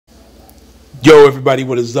Yo, everybody,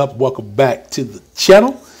 what is up? Welcome back to the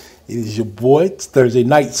channel. It is your boy. It's Thursday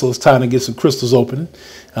night, so it's time to get some crystals opening.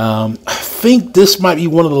 I think this might be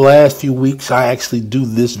one of the last few weeks I actually do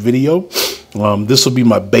this video. This will be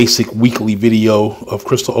my basic weekly video of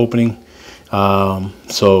crystal opening.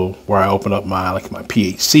 So where I open up my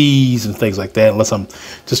PHCs and things like that, unless I'm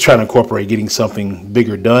just trying to incorporate getting something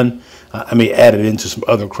bigger done. I may add it into some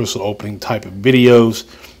other crystal opening type of videos.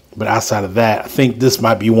 But outside of that, I think this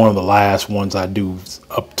might be one of the last ones I do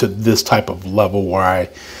up to this type of level where I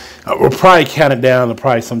will probably count it down to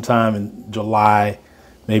probably sometime in July,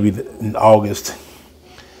 maybe in August.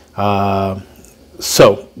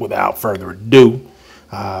 So without further ado,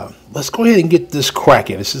 let's go ahead and get this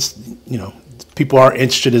cracking. It's just, you know, people aren't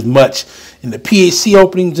interested as much in the PHC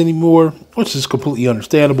openings anymore, which is completely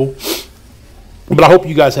understandable. But I hope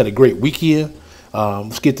you guys had a great weekend.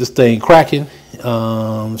 Let's get this thing cracking.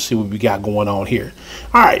 Let's see what we got going on here.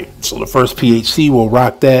 All right, so the first PHC, we'll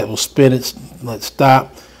rock that. We'll spin it. Let's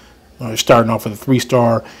stop. All right, starting off with a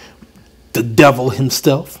 3-star, the devil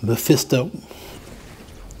himself, Mephisto.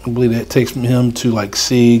 I believe that takes him to like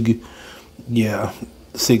Sig. Yeah,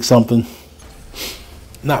 Sig something.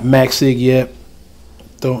 Not Max Sig yet.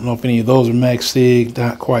 Don't know if any of those are Max Sig.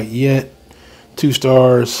 Not quite yet. 2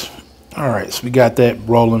 stars. All right, so we got that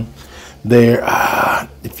rolling there.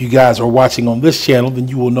 If you guys are watching on this channel, then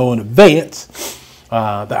you will know in advance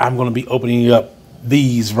that I'm going to be opening up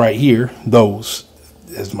these right here. Those,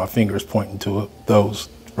 as my finger is pointing to it, those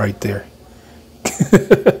right there.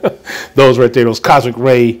 Those right there, those Cosmic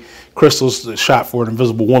Ray crystals, the shot for an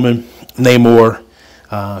Invisible Woman, Namor,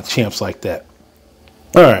 champs like that.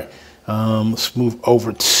 All right, let's move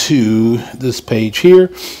over to this page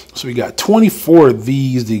here. So we got 24 of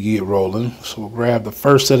these to get rolling. So we'll grab the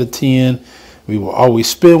first set of 10. We will always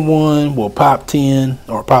spin one. We'll pop 10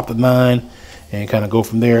 or pop the 9 and kind of go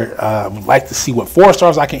from there. I would like to see what 4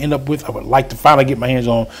 stars I can end up with. I would like to finally get my hands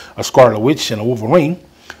on a Scarlet Witch and a Wolverine.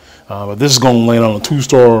 But this is going to land on a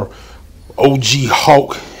 2-star OG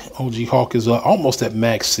Hulk. OG Hulk is almost at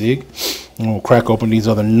Max Sig. And we'll crack open these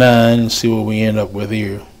other 9 and see what we end up with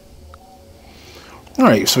here. All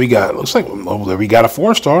right, so we got, looks like we got a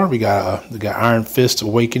 4-star. We got Iron Fist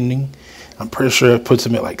Awakening. I'm pretty sure it puts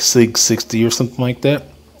him at like Sig 60 or something like that.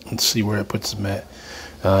 Let's see where it puts him at.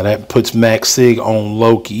 That puts Max Sig on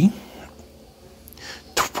Loki.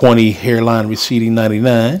 20 hairline receding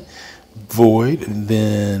 99. Void, and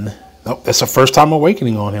then that's a first time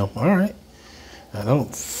awakening on him. All right. I don't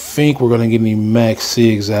think we're going to get any Max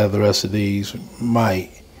Sigs out of the rest of these. We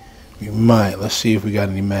might. Let's see if we got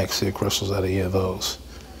any Max Sig crystals out of any of those.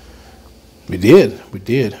 We did. Who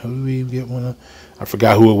did we get one of? I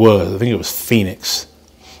forgot who it was. I think it was Phoenix.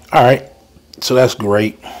 All right. So that's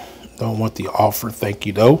great. Don't want the offer. Thank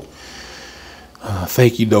you, though.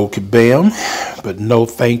 Thank you, though, kabam. But no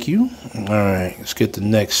thank you. All right. Let's get the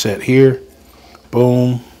next set here.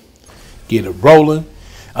 Boom. Get it rolling.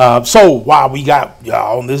 So while we got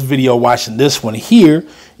y'all on this video watching this one here,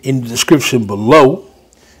 in the description below,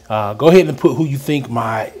 go ahead and put who you think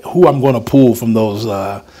who I'm going to pull from those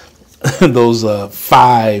those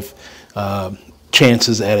 5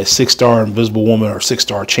 chances at a 6-star Invisible Woman or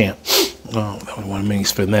 6-star champ. I don't want to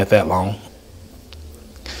spend that long.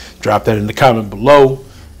 Drop that in the comment below,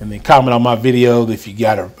 and then comment on my video if you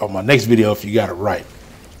got it, on my next video if you got it right.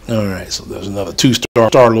 All right, so there's another 2-star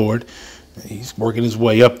Star-Lord. He's working his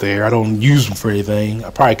way up there. I don't use him for anything. I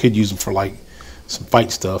probably could use him for like some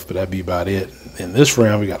fight stuff, but that'd be about it. In this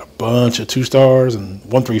round, we got a bunch of 2 stars and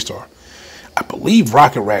 1 3-star. I believe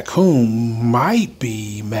Rocket Raccoon might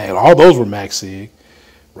be Max. All those were Max Sig.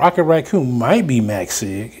 Rocket Raccoon might be Max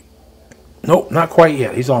Sig. Nope, not quite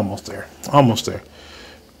yet. He's almost there. Almost there.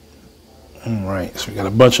 All right, so we got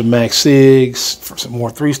a bunch of Max Sigs for some more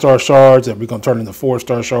 3-star shards that we're going to turn into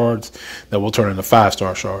 4-star shards that we'll turn into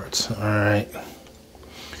 5-star shards. All right.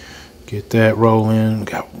 Get that rolling. We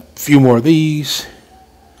got a few more of these.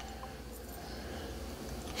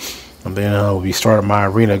 And then I'll be starting my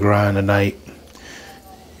arena grind tonight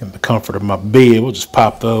in the comfort of my bed. We'll just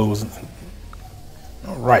pop those.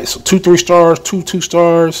 All right, so 2 3-stars, 2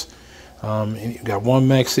 2-stars. And you got 1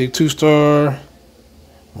 Max Sig 2-star,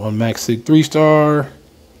 1 Max Sig 3-star,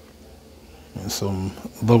 and some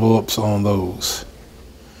level ups on those.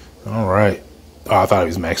 All right. Oh, I thought he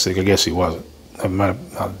was Max Sig. I guess he wasn't.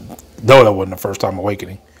 No, that wasn't the first time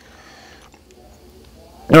awakening.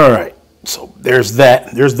 All right. So there's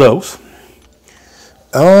that. There's those.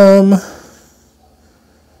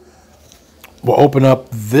 We'll open up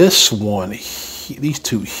this one. These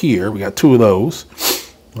 2 here. We got 2 of those.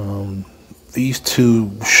 These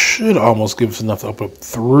 2 should almost give us enough to open up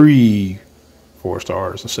 3 4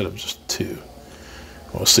 stars instead of just 2.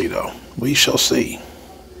 We'll see though. We shall see.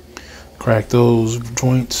 Crack those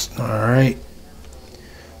joints. All right.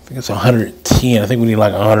 I think it's 110. I think we need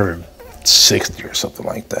like 160 or something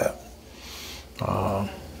like that.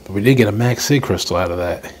 But we did get a max SIG crystal out of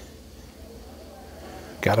that.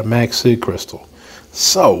 Got a max SIG crystal.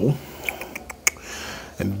 So,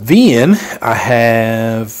 and then I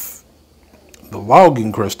have the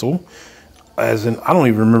login crystal. As in, I don't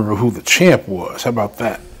even remember who the champ was. How about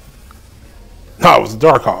that? No, it was the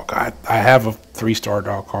Darkhawk. I have a 3-star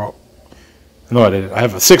Darkhawk. No, I didn't. I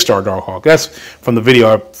have a 6-star Darkhawk. That's from the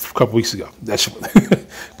video a couple weeks ago. That's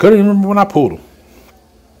couldn't remember when I pulled them.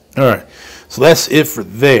 All right, so that's it for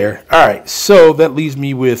there. All right, so that leaves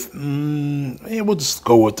me with. We'll just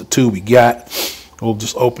go with the 2 we got. We'll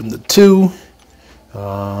just open the 2.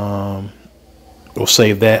 We'll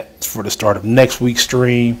save that for the start of next week's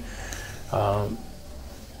stream. 4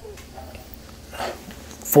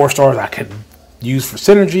 stars I could use for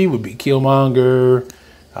synergy would be Killmonger.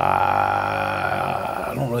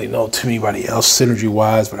 I don't really know too anybody else synergy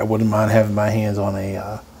wise, but I wouldn't mind having my hands on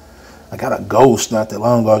a. I got a ghost not that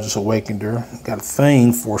long ago. I just awakened her. Got a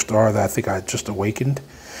thing 4-star that I think I just awakened.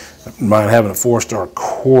 I wouldn't mind having a 4-star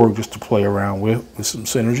Korg just to play around with some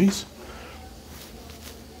synergies.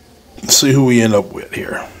 Let's see who we end up with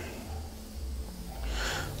here.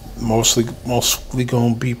 Mostly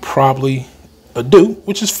gonna be probably a dude,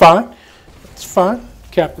 which is fine. It's fine.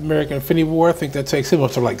 Captain America Infinity War. I think that takes him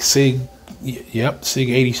up to like SIG. Yep, SIG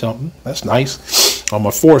 80 something. That's nice. On my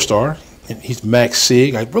 4-star, and he's max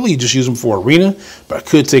SIG. I really just use him for arena, but I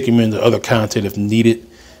could take him into other content if needed.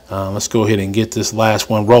 Let's go ahead and get this last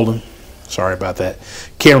one rolling. Sorry about that.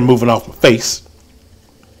 Camera moving off my face.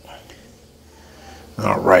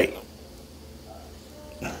 All right.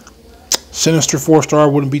 Sinister 4-star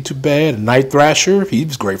wouldn't be too bad. Night Thrasher, he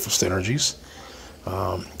was great for synergies.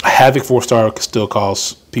 Havoc 4-star could still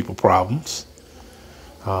cause people problems.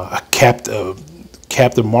 A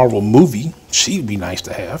Captain Marvel movie, she'd be nice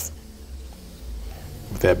to have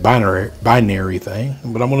with that binary thing.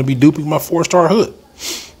 But I'm going to be duping my 4-star Hood.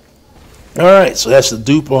 All right, so that's the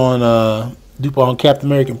dupe on Captain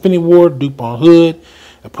America Infinity War, dupe on Hood.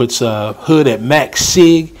 It puts Hood at max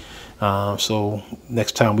SIG. So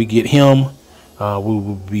next time we get him, we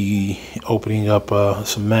will be opening up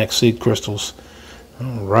some max SIG crystals.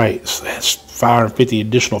 All right, so that's 550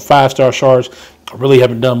 additional 5-star shards. I really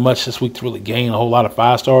haven't done much this week to really gain a whole lot of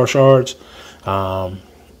 5-star shards.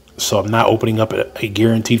 So I'm not opening up a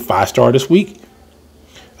guaranteed 5-star this week.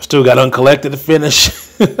 I still got uncollected to finish.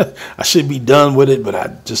 I should be done with it, but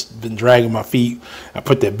I've just been dragging my feet. I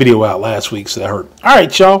put that video out last week, so that hurt. All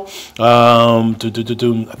right, y'all. I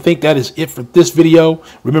think that is it for this video.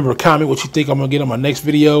 Remember to comment what you think I'm going to get on my next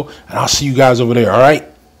video, and I'll see you guys over there, all right?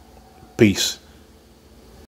 Peace.